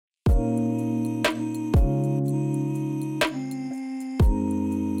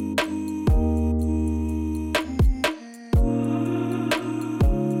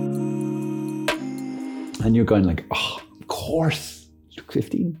And you're going like, oh, of course. Luke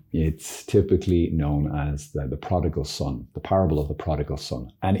 15. It's typically known as the prodigal son, the parable of the prodigal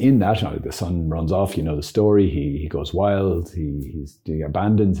son. And in that, the son runs off, you know the story, he goes wild, he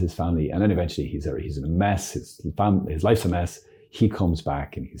abandons his family, and then eventually he's in a mess, his life's a mess. He comes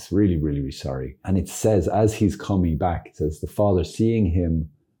back and he's really, really, really sorry. And it says, as he's coming back, it says, the father, seeing him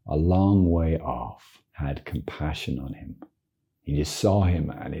a long way off, had compassion on him. He just saw him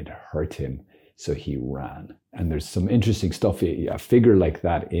and it hurt him, so he ran. And there's some interesting stuff. A figure like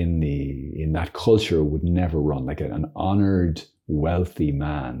that in that culture would never run. Like an honored, wealthy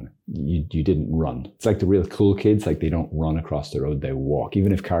man, you didn't run. It's like the real cool kids, like they don't run across the road, they walk.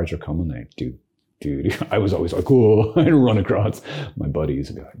 Even if cars are coming, they do. I was always like, cool, I'd run across. My buddies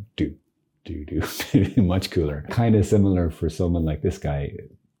would be like, do. Much cooler. Kind of similar for someone like this guy.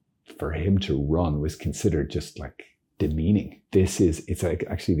 For him to run was considered just like demeaning. It's like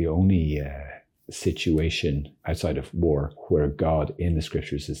actually the only situation outside of war where God in the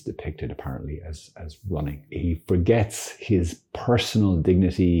scriptures is depicted apparently as running. He forgets his personal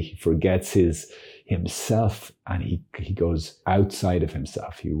dignity, he forgets himself, and he goes outside of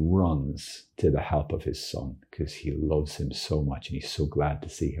himself. He runs to the help of his son because he loves him so much and he's so glad to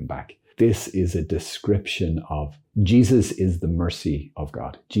see him back. This is a description of Jesus is the mercy of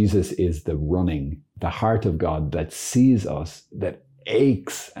God. Jesus is the running, the heart of God that sees us, that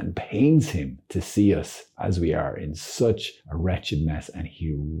aches and pains him to see us as we are in such a wretched mess, and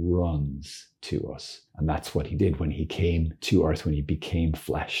he runs to us. And that's what he did when he came to earth, when he became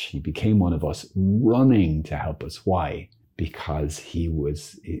flesh. He became one of us, running to help us. Why? Because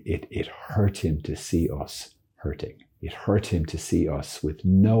it hurt him to see us hurting. It hurt him to see us with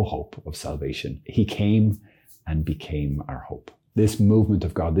no hope of salvation. He came and became our hope. This movement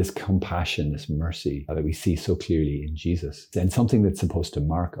of God, this compassion, this mercy that we see so clearly in Jesus, and something that's supposed to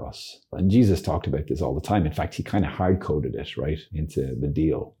mark us. And Jesus talked about this all the time. In fact, he kind of hard-coded it right into the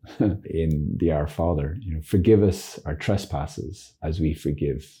deal in the Our Father. Forgive us our trespasses as we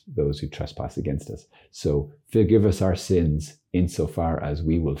forgive those who trespass against us. So forgive us our sins insofar as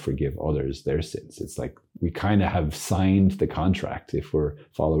we will forgive others their sins. It's like we kind of have signed the contract if we're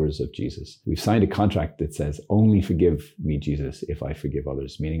followers of Jesus. We've signed a contract that says, only forgive me, Jesus, if I forgive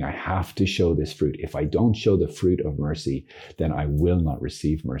others, meaning I have to show this fruit. If I don't show the fruit of mercy, then I will not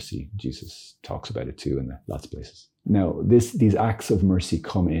receive mercy. Jesus talks about it too in lots of places. Now, these acts of mercy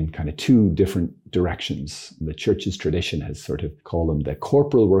come in kind of two different directions. The church's tradition has sort of called them the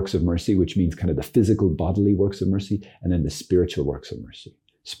corporal works of mercy, which means kind of the physical bodily works of mercy, and then the spiritual works of mercy.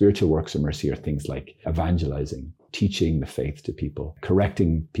 Spiritual works of mercy are things like evangelizing, teaching the faith to people,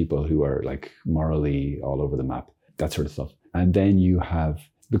 correcting people who are like morally all over the map, that sort of stuff. And then you have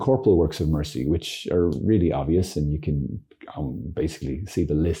the corporal works of mercy, which are really obvious, and you can basically see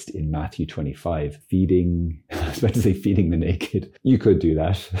the list in Matthew 25. Feeding, I was about to say feeding the naked. You could do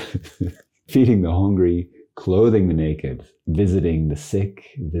that. Feeding the hungry, clothing the naked, visiting the sick,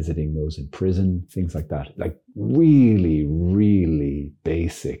 visiting those in prison, things like that. Like really, really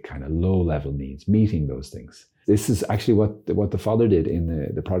basic kind of low-level needs, meeting those things. This is actually what the father did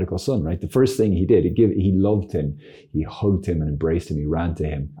in the prodigal son, right? The first thing he did, he loved him, he hugged him and embraced him, he ran to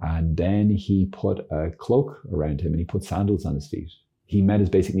him, and then he put a cloak around him and he put sandals on his feet. He met his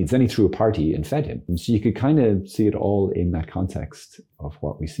basic needs. Then he threw a party and fed him. And so you could kind of see it all in that context of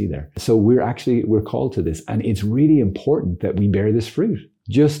what we see there. So we're called to this, and it's really important that we bear this fruit.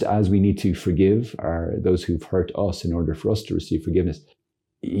 Just as we need to forgive those who've hurt us in order for us to receive forgiveness,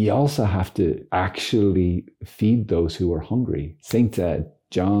 you also have to actually feed those who are hungry. Saint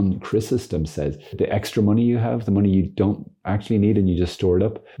John Chrysostom says, the extra money you have, the money you don't actually need and you just store it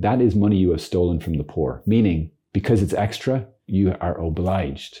up, that is money you have stolen from the poor. Meaning, because it's extra, you are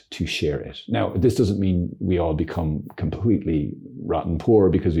obliged to share it. Now, this doesn't mean we all become completely rotten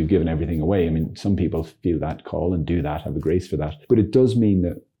poor because we've given everything away. I mean, some people feel that call and do that, have a grace for that. But it does mean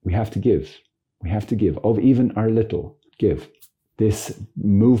that we have to give. We have to give. Of even our little, give. This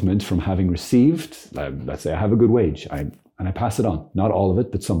movement from having received, let's say I have a good wage, and I pass it on. Not all of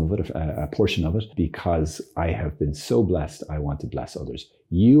it, but some of it, a portion of it, because I have been so blessed, I want to bless others.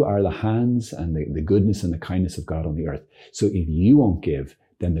 You are the hands and the goodness and the kindness of God on the earth. So if you won't give,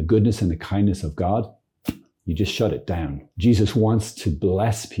 then the goodness and the kindness of God, you just shut it down. Jesus wants to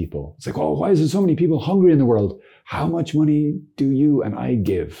bless people. It's like, oh, why is there so many people hungry in the world? How much money do you and I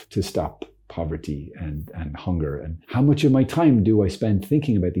give to stop poverty and hunger? And how much of my time do I spend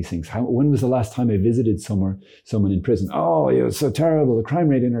thinking about these things? When was the last time I visited someone in prison? Oh, it was so terrible, the crime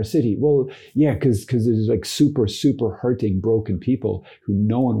rate in our city. Well, yeah, because there's like super, super hurting, broken people who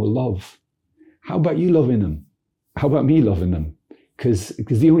no one will love. How about you loving them? How about me loving them? Because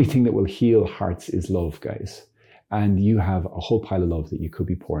the only thing that will heal hearts is love, guys. And you have a whole pile of love that you could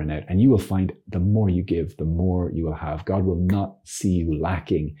be pouring out. And you will find the more you give, the more you will have. God will not see you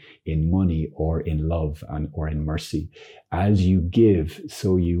lacking in money or in love or in mercy. As you give,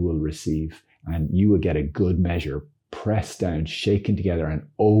 so you will receive. And you will get a good measure, pressed down, shaken together, and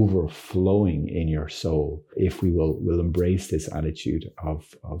overflowing in your soul if we'll embrace this attitude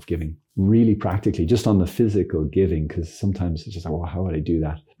of giving. Really practically, just on the physical giving, because sometimes it's just like, well, how would I do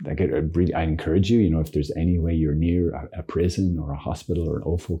that? I encourage you, if there's any way you're near a prison or a hospital or an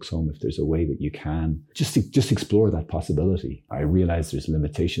old folks home, if there's a way that you can, just explore that possibility. I realize there's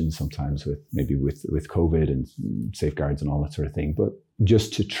limitations sometimes with COVID and safeguards and all that sort of thing, but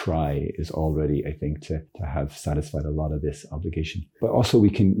just to try is already, I think, to have satisfied a lot of this obligation. But also we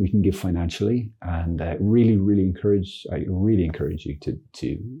can give financially, and really encourage you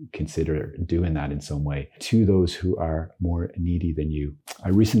to consider doing that in some way to those who are more needy than you. I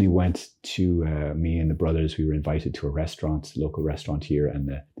recently went to me and the brothers. We were invited to a local restaurant here, and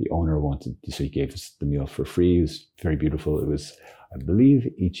the owner so he gave us the meal for free. It was very beautiful. It was, I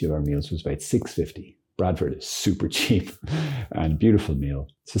believe, each of our meals was about $6.50. Bradford is super cheap and beautiful meal.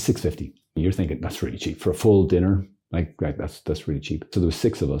 So $6.50. You're thinking that's really cheap for a full dinner. Like that's really cheap. So there was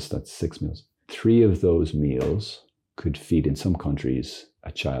 6 of us. That's 6 meals. 3 of those meals could feed in some countries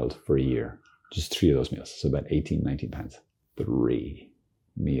a child for a year. Just 3 of those meals. So about 18, 19 pounds. 3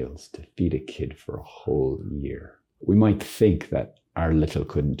 meals to feed a kid for a whole year. We might think that our little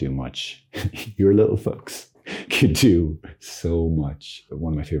couldn't do much. Your little folks could do so much.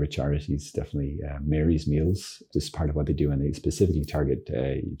 One of my favorite charities, definitely Mary's Meals. This is part of what they do, and they specifically target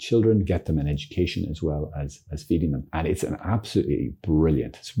children, get them an education as well as feeding them. And it's an absolutely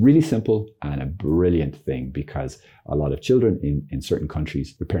brilliant, it's really simple and a brilliant thing, because a lot of children in certain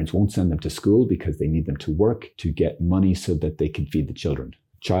countries, the parents won't send them to school because they need them to work to get money so that they can feed the children.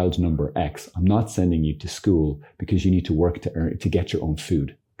 Child number X, I'm not sending you to school because you need to work to get your own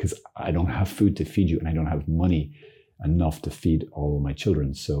food, because I don't have food to feed you and I don't have money enough to feed all of my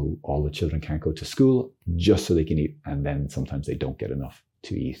children. So all the children can't go to school just so they can eat. And then sometimes they don't get enough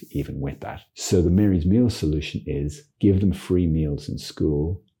to eat even with that. So the Mary's Meals solution is give them free meals in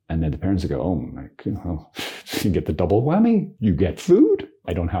school. And then the parents will go, oh, you get the double whammy. You get food.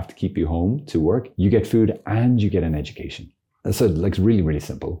 I don't have to keep you home to work. You get food and you get an education. So like really, really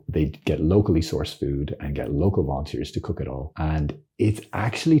simple. They get locally sourced food and get local volunteers to cook it all. And it's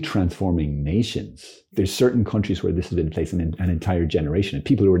actually transforming nations. There's certain countries where this has been in place an entire generation. And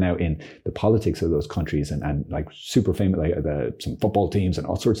people who are now in the politics of those countries and like super famous, like some football teams and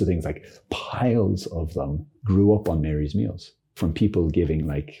all sorts of things, like piles of them grew up on Mary's Meals. From people giving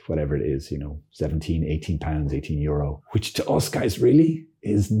like whatever it is, 17, 18 pounds, 18 euro, which to us guys really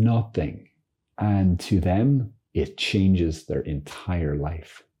is nothing. And to them, it changes their entire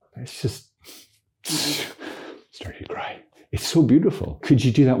life. It's just starting to cry. It's so beautiful. Could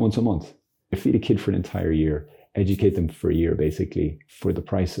you do that once a month? Feed a kid for an entire year, educate them for a year, basically, for the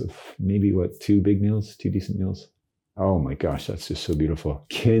price of maybe 2 big meals, 2 decent meals. Oh my gosh, that's just so beautiful.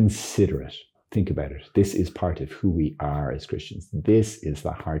 Consider it. Think about it. This is part of who we are as Christians. This is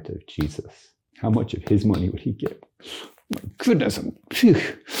the heart of Jesus. How much of his money would he give? My goodness.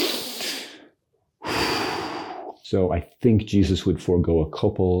 So I think Jesus would forego a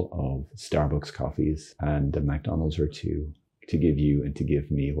couple of Starbucks coffees and a McDonald's or 2 to give you and to give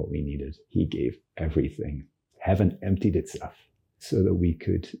me what we needed. He gave everything. Heaven emptied itself so that we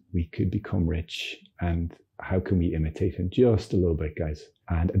could become rich. And how can we imitate him? Just a little bit, guys.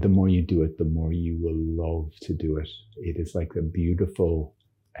 And the more you do it, the more you will love to do it. It is like a beautiful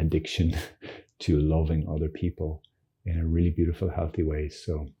addiction to loving other people in a really beautiful, healthy way.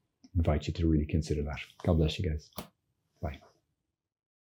 So I invite you to really consider that. God bless you guys. Bye.